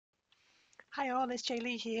Hi all, it's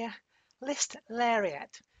Jaylee here. List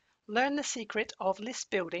Lariat. Learn the secret of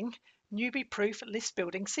list building, newbie-proof list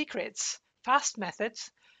building secrets, fast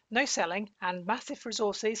methods, no selling, and massive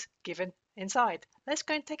resources given inside. Let's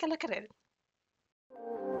go and take a look at it.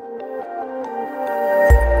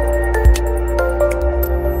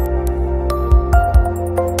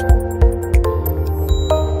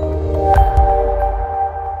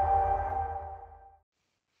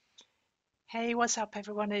 Hey, what's up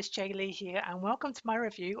everyone? It's Jaylee here and welcome to my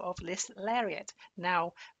review of List Lariat.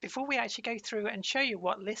 Now, before we actually go through and show you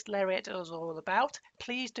what List Lariat is all about,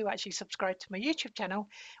 please do actually subscribe to my YouTube channel,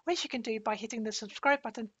 which you can do by hitting the subscribe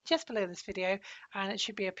button just below this video, and it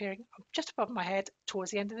should be appearing just above my head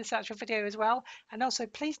towards the end of this actual video as well. And also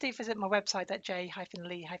please do visit my website at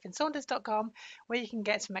j-lee-saunders.com, where you can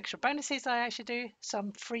get some extra bonuses that I actually do,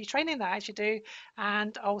 some free training that I actually do,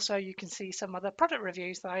 and also you can see some other product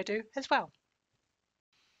reviews that I do as well.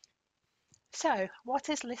 So, what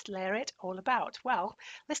is List Lariat all about? Well,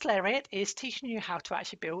 List Lariat is teaching you how to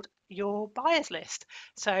actually build your buyers list.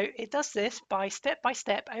 So it does this by step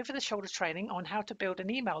over the shoulder training on how to build an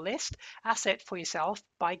email list asset for yourself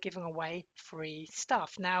by giving away free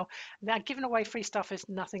stuff. Now giving away free stuff is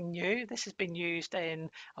nothing new. This has been used in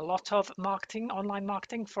a lot of marketing, online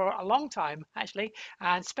marketing, for a long time actually,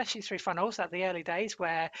 and especially through funnels at the early days,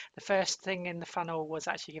 where the first thing in the funnel was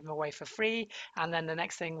actually given away for free, and then the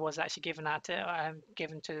next thing was actually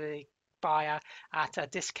given to the buyer at a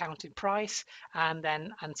discounted price, and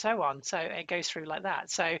so on. So it goes through like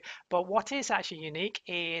that. So, but what is actually unique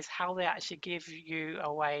is how they actually give you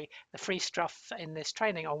away the free stuff in this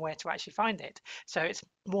training on where to actually find it. So it's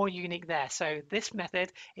more unique there. So this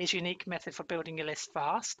method is unique method for building your list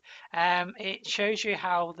fast. It shows you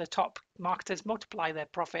how the top marketers multiply their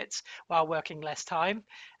profits while working less time.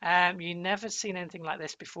 You've never seen anything like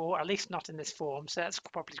this before, at least not in this form, so that's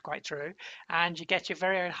probably quite true. And you get your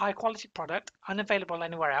very own high quality product, unavailable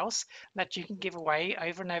anywhere else, that you can give away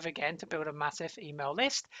over and over again to build a massive email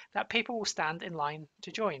list that people will stand in line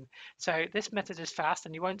to join. So this method is fast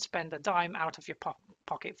and you won't spend a dime out of your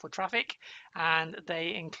pocket for traffic, and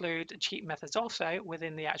they include cheat methods also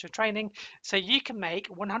within the actual training, so you can make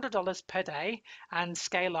 $100 per day and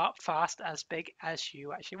scale up fast as big as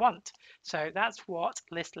you actually want. So that's what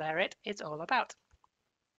List Lariat is all about.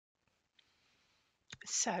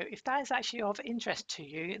 So if that is actually of interest to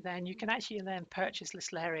you, then you can actually then purchase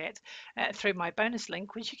List Lariat through my bonus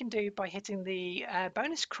link, which you can do by hitting the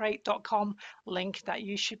bonuscrate.com link that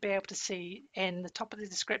you should be able to see in the top of the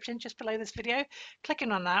description just below this video.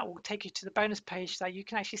 Clicking on that will take you to the bonus page that you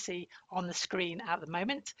can actually see on the screen at the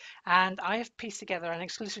moment. And I have pieced together an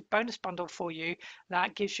exclusive bonus bundle for you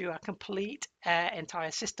that gives you a complete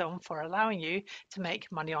entire system for allowing you to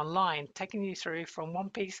make money online, taking you through from one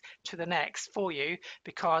piece to the next for you,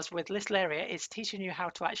 because with List Lariat it's teaching you how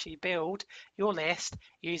to actually build your list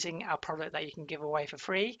using a product that you can give away for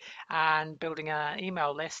free and building an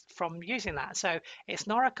email list from using that. So it's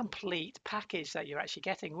not a complete package that you're actually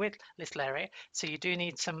getting with List Lariat, so you do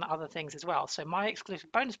need some other things as well. So my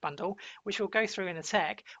exclusive bonus bundle, which we'll go through in a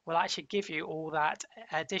sec, will actually give you all that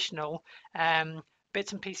additional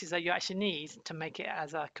bits and pieces that you actually need to make it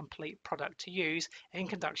as a complete product to use in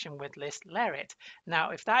conjunction with List Lariat.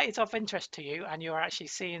 Now, if that is of interest to you and you're actually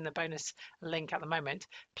seeing the bonus link at the moment,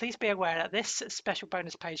 please be aware that this special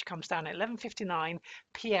bonus page comes down at 11:59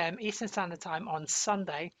 p.m. Eastern Standard Time on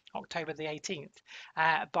Sunday, October the 18th,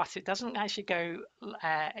 but it doesn't actually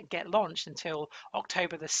get launched until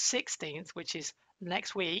October the 16th, which is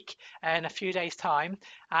next week in a few days time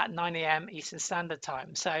at 9 a.m. Eastern Standard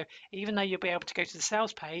Time. So even though you'll be able to go to the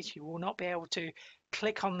sales page, you will not be able to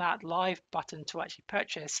click on that live button to actually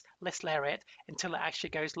purchase List Lariat until it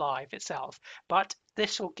actually goes live itself. But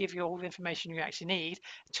this will give you all the information you actually need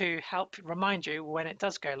to help remind you when it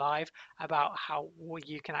does go live about how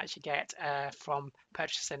you can actually get from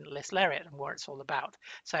purchasing List Lariat and what it's all about.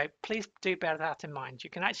 So please do bear that in mind. You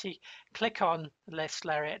can actually click on List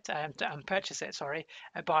Lariat and purchase it,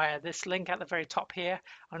 by this link at the very top here,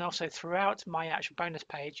 and also throughout my actual bonus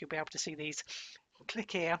page you'll be able to see these.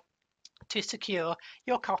 Click here to secure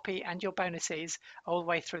your copy and your bonuses all the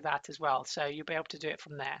way through that as well. So you'll be able to do it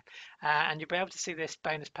from there, and you'll be able to see this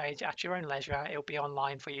bonus page at your own leisure. It'll be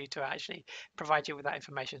online for you to actually provide you with that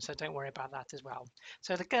information, so don't worry about that as well.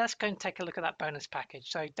 So let's go and take a look at that bonus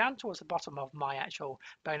package. So down towards the bottom of my actual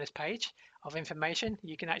bonus page, of information,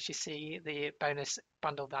 you can actually see the bonus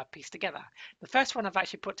bundle that I've pieced together. The first one I've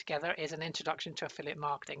actually put together is an introduction to affiliate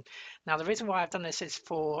marketing. Now, the reason why I've done this is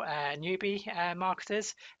for newbie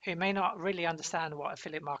marketers who may not really understand what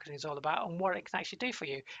affiliate marketing is all about and what it can actually do for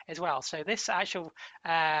you as well. So this actual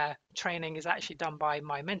training is actually done by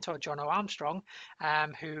my mentor, John Armstrong,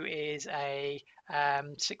 who is a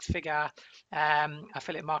six-figure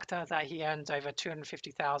affiliate marketer that he earns over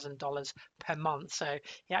 $250,000 per month. So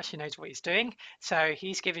he actually knows what he's doing. So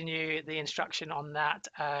he's giving you the instruction on that,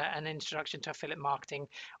 an introduction to affiliate marketing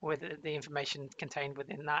with the information contained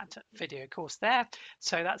within that video course there.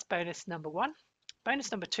 So that's bonus number one.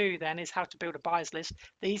 Bonus number two then is how to build a buyers list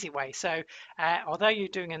the easy way. So although you're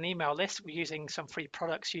doing an email list using some free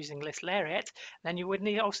products using List Lariat, then you would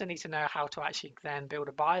also need to know how to actually then build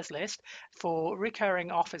a buyers list for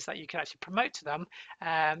recurring offers that you can actually promote to them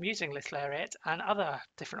using List Lariat, and other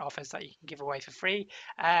different offers that you can give away for free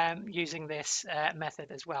using this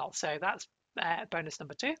method as well. So that's bonus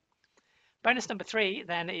number two. Bonus number three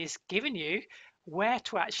then is giving you where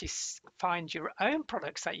to actually find your own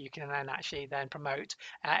products that you can then actually then promote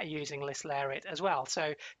using List Lariat as well.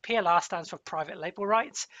 So PLR stands for private label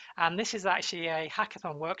rights, and this is actually a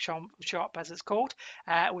hackathon workshop as it's called,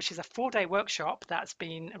 which is a 4-day workshop that's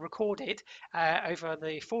been recorded over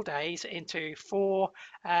the 4 days into 4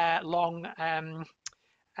 long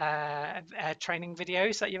training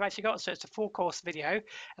videos that you've actually got. So it's a 4-course video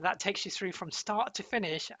that takes you through from start to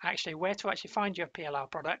finish, actually where to actually find your PLR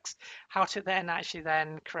products, how to then actually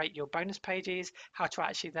then create your bonus pages, how to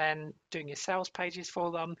actually then doing your sales pages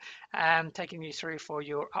for them, taking you through for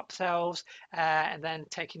your upsells, and then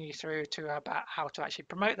taking you through to about how to actually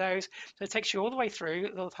promote those. So it takes you all the way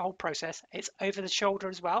through the whole process. It's over the shoulder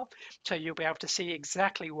as well, so you'll be able to see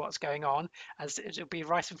exactly what's going on, as it'll be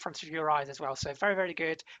right in front of your eyes as well. So very, very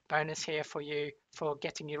good bonus here for you for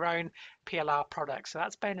getting your own PLR products. So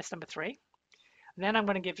that's bonus number three. And then I'm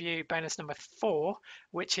going to give you bonus number 4,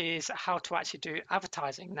 which is how to actually do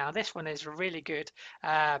advertising. Now this one is a really good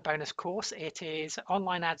bonus course. It is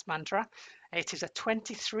Online Ads Mantra. It is a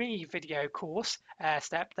 23 video course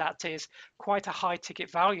step that is quite a high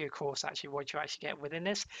ticket value course, actually, what you actually get within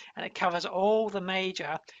this. And it covers all the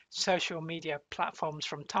major social media platforms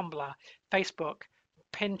from Tumblr, Facebook,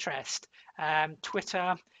 Pinterest,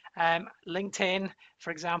 Twitter, LinkedIn,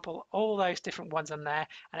 for example, all those different ones in there,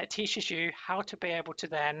 and it teaches you how to be able to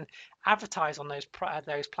then advertise on those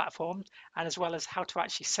platforms, and as well as how to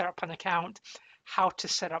actually set up an account, how to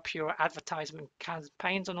set up your advertisement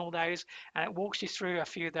campaigns on all those, and it walks you through a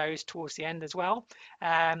few of those towards the end as well.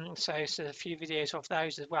 So a few videos of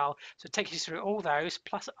those as well. So it takes you through all those,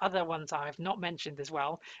 plus other ones I've not mentioned as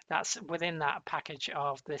well. That's within that package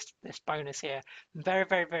of this bonus here. Very,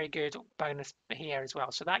 very, very good bonus here as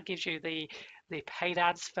well. So that gives you the paid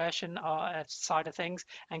ads version side of things,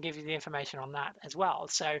 and give you the information on that as well.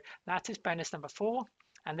 So that is bonus number 4.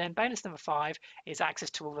 And then bonus number 5 is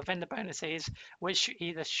access to all the vendor bonuses, which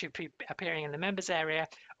either should be appearing in the members area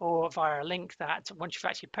or via a link that once you've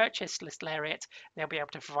actually purchased List Lariat, they'll be able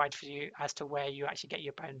to provide for you as to where you actually get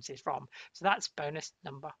your bonuses from. So that's bonus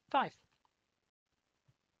number 5.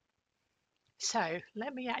 So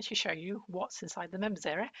let me actually show you what's inside the members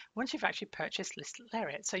area once you've actually purchased List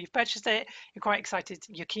Lariat. So you've purchased it, you're quite excited,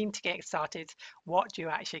 you're keen to get started. What do you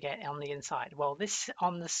actually get on the inside? Well, this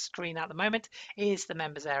on the screen at the moment is the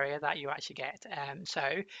members area that you actually get. So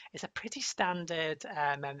it's a pretty standard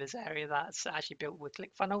members area that's actually built with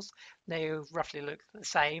ClickFunnels. They roughly look the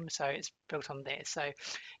same, so it's built on this. So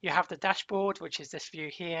you have the dashboard, which is this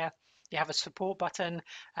view here. You have a support button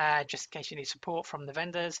just in case you need support from the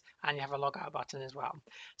vendors, and you have a logout button as well.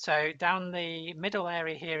 So down the middle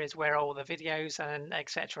area here is where all the videos and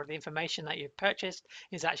etc., the information that you've purchased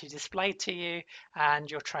is actually displayed to you,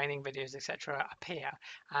 and your training videos etc. appear.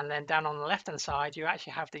 And then down on the left hand side you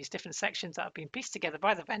actually have these different sections that have been pieced together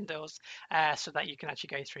by the vendors so that you can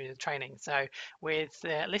actually go through the training. So with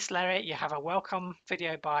List Lariat, you have a welcome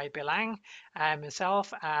video by Bilang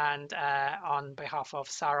himself, and on behalf of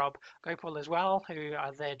Saurabh Gopal as well, who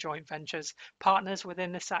are their joint ventures partners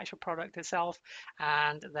within this actual product itself.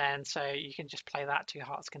 And then so you can just play that to your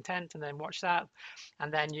heart's content and then watch that.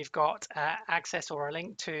 And then you've got access or a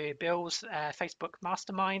link to Bill's Facebook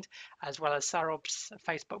mastermind, as well as Saurabh's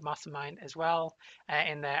Facebook mastermind as well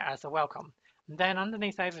in there as a welcome. Then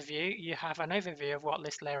underneath overview, you have an overview of what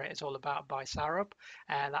List Lariat is all about by Saurabh.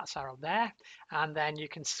 That's Saurabh there. And then you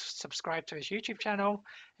can subscribe to his YouTube channel,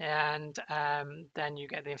 and then you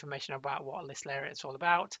get the information about what List Lariat is all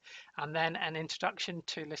about. And then an introduction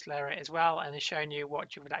to List Lariat as well, and it's showing you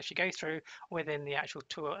what you would actually go through within the actual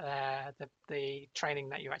tool, the training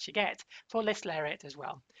that you actually get for List Lariat as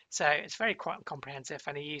well. So it's very quite comprehensive,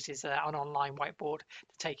 and he uses an online whiteboard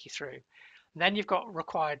to take you through. Then you've got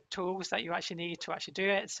required tools that you actually need to actually do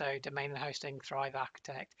it. So domain and hosting, Thrive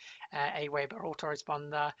Architect, Aweber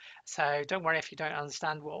autoresponder. So don't worry if you don't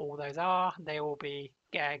understand what all those are. They will be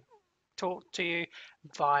taught to you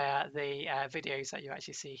via the videos that you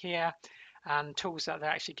actually see here, and tools that they're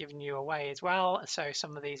actually giving you away as well. So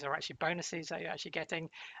some of these are actually bonuses that you're actually getting,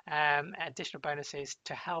 additional bonuses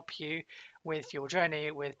to help you with your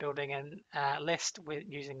journey with building a list with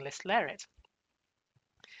using List Lariat.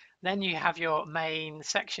 Then you have your main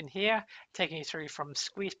section here, taking you through from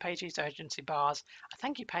squeeze pages, urgency bars, a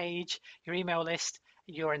thank you page, your email list,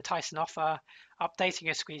 your enticing offer, updating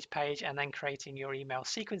your squeeze page, and then creating your email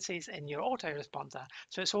sequences in your autoresponder.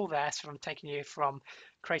 So it's all there, so from taking you from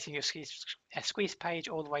creating your squeeze page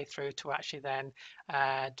all the way through to actually then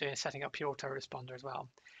setting up your autoresponder as well.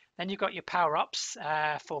 Then you've got your power-ups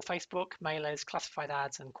for Facebook, mailers, classified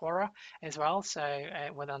ads, and Quora as well. So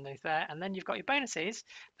with underneath there, and then you've got your bonuses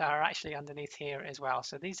that are actually underneath here as well.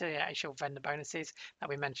 So these are the actual vendor bonuses that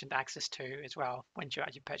we mentioned access to as well when you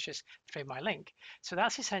actually purchase through my link. So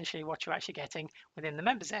that's essentially what you're actually getting within the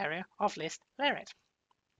members area of List Lariat.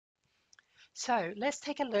 So let's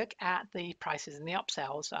take a look at the prices and the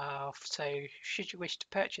upsells. So should you wish to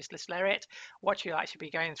purchase List Lariat, what you'll actually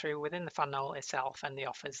be going through within the funnel itself and the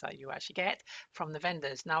offers that you actually get from the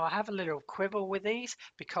vendors. Now I have a little quibble with these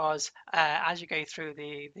because as you go through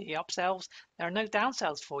the upsells, there are no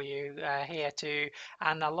downsells for you here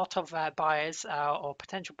and a lot of buyers or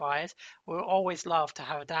potential buyers will always love to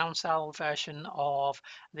have a downsell version of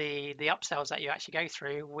the upsells that you actually go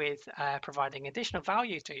through with providing additional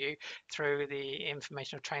value to you through the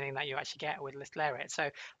informational training that you actually get with List Lariat. So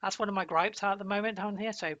that's one of my gripes at the moment on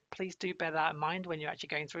here. So please do bear that in mind when you're actually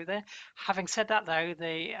going through there. Having said that though,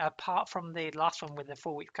 apart from the last one with the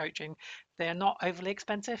 4-week coaching, they're not overly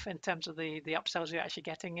expensive in terms of the upsells you're actually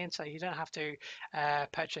getting in. So you don't have to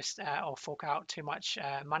purchase or fork out too much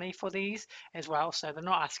money for these as well. So they're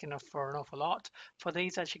not asking for an awful lot for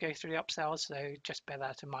these as you go through the upsells. So just bear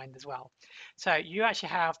that in mind as well. So you actually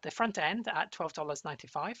have the front end at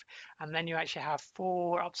 $12.95, and then you actually have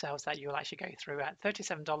 4 upsells that you'll actually go through at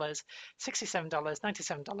 $37, $67,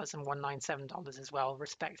 $97, and $197 as well,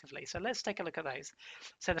 respectively. So let's take a look at those.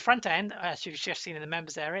 So the front end, as you've just seen in the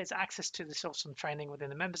members area, is access to this awesome training within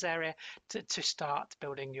the members area to start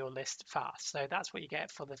building your list fast. So that's what you get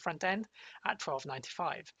for the front end at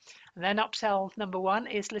 $12.95. And then upsell number 1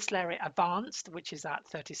 is List Lariat Advanced, which is at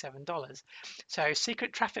 $37. So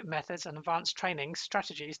secret traffic methods and advanced training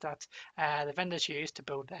strategies that the vendors use to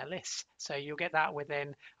build their lists. So you'll get that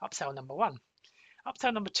within upsell number 1.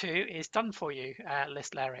 Upsell number 2 is done for you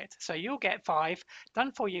List Lariat. So you'll get 5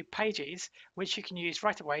 done for you pages, which you can use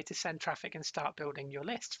right away to send traffic and start building your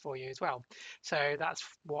list for you as well. So that's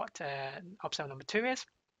what upsell number 2 is.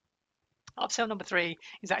 Upsell number 3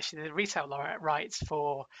 is actually the resale rights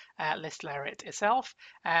for List Lariat itself.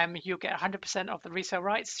 You'll get 100% of the resale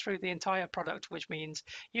rights through the entire product, which means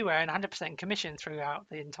you earn 100% commission throughout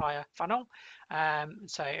the entire funnel.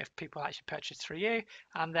 So if people actually purchase through you.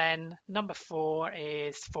 And then number 4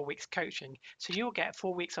 is 4 weeks coaching. So you'll get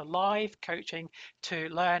 4 weeks of live coaching to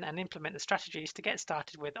learn and implement the strategies to get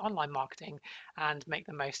started with online marketing and make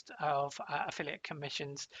the most of affiliate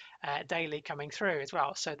commissions daily coming through as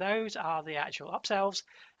well. So those are the actual upsells.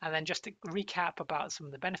 And then just to recap about some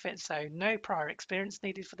of the benefits. So no prior experience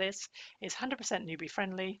needed for this. It's 100% newbie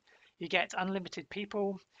friendly. You get unlimited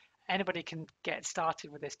people. Anybody can get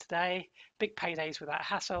started with this today. Big paydays without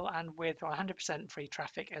hassle and with 100% free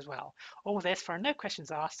traffic as well. All this for a no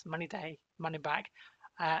questions asked, money back,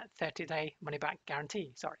 30-day money back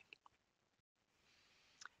guarantee. Sorry.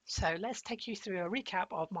 So let's take you through a recap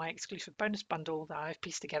of my exclusive bonus bundle that I've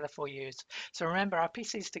pieced together for you. So remember, I've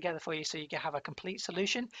pieced these together for you so you can have a complete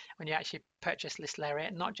solution when you actually purchase List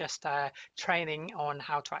Lariat, not just training on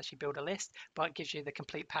how to actually build a list, but it gives you the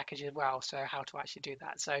complete package as well, so how to actually do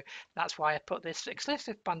that. So that's why I put this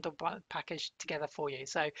exclusive bundle package together for you.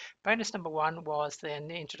 So bonus number 1 was the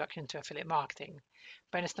introduction to affiliate marketing.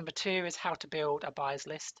 Bonus number 2 is how to build a buyer's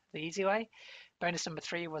list the easy way. Bonus number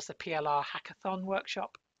 3 was the PLR hackathon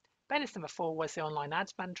workshop. Bonus number 4 was the online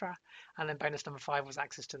ads mantra, and then bonus number 5 was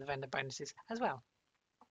access to the vendor bonuses as well.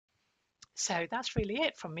 So that's really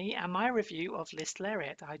it from me and my review of List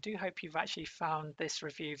Lariat. I do hope you've actually found this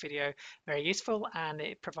review video very useful and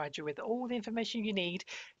it provides you with all the information you need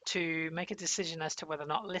to make a decision as to whether or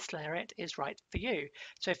not List Lariat is right for you.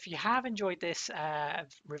 So if you have enjoyed this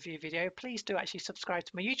review video, please do actually subscribe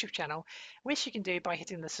to my YouTube channel, which you can do by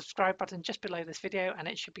hitting the subscribe button just below this video, and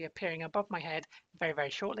it should be appearing above my head very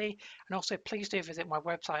shortly. And also please do visit my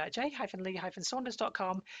website at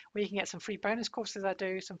j-lee-saunders.com, where you can get some free bonus courses I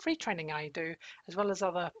do, some free training I do, as well as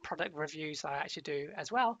other product reviews I actually do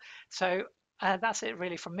as well. So that's it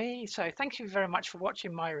really from me. So thank you very much for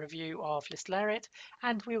watching my review of List Lariat,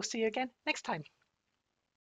 and we'll see you again next time.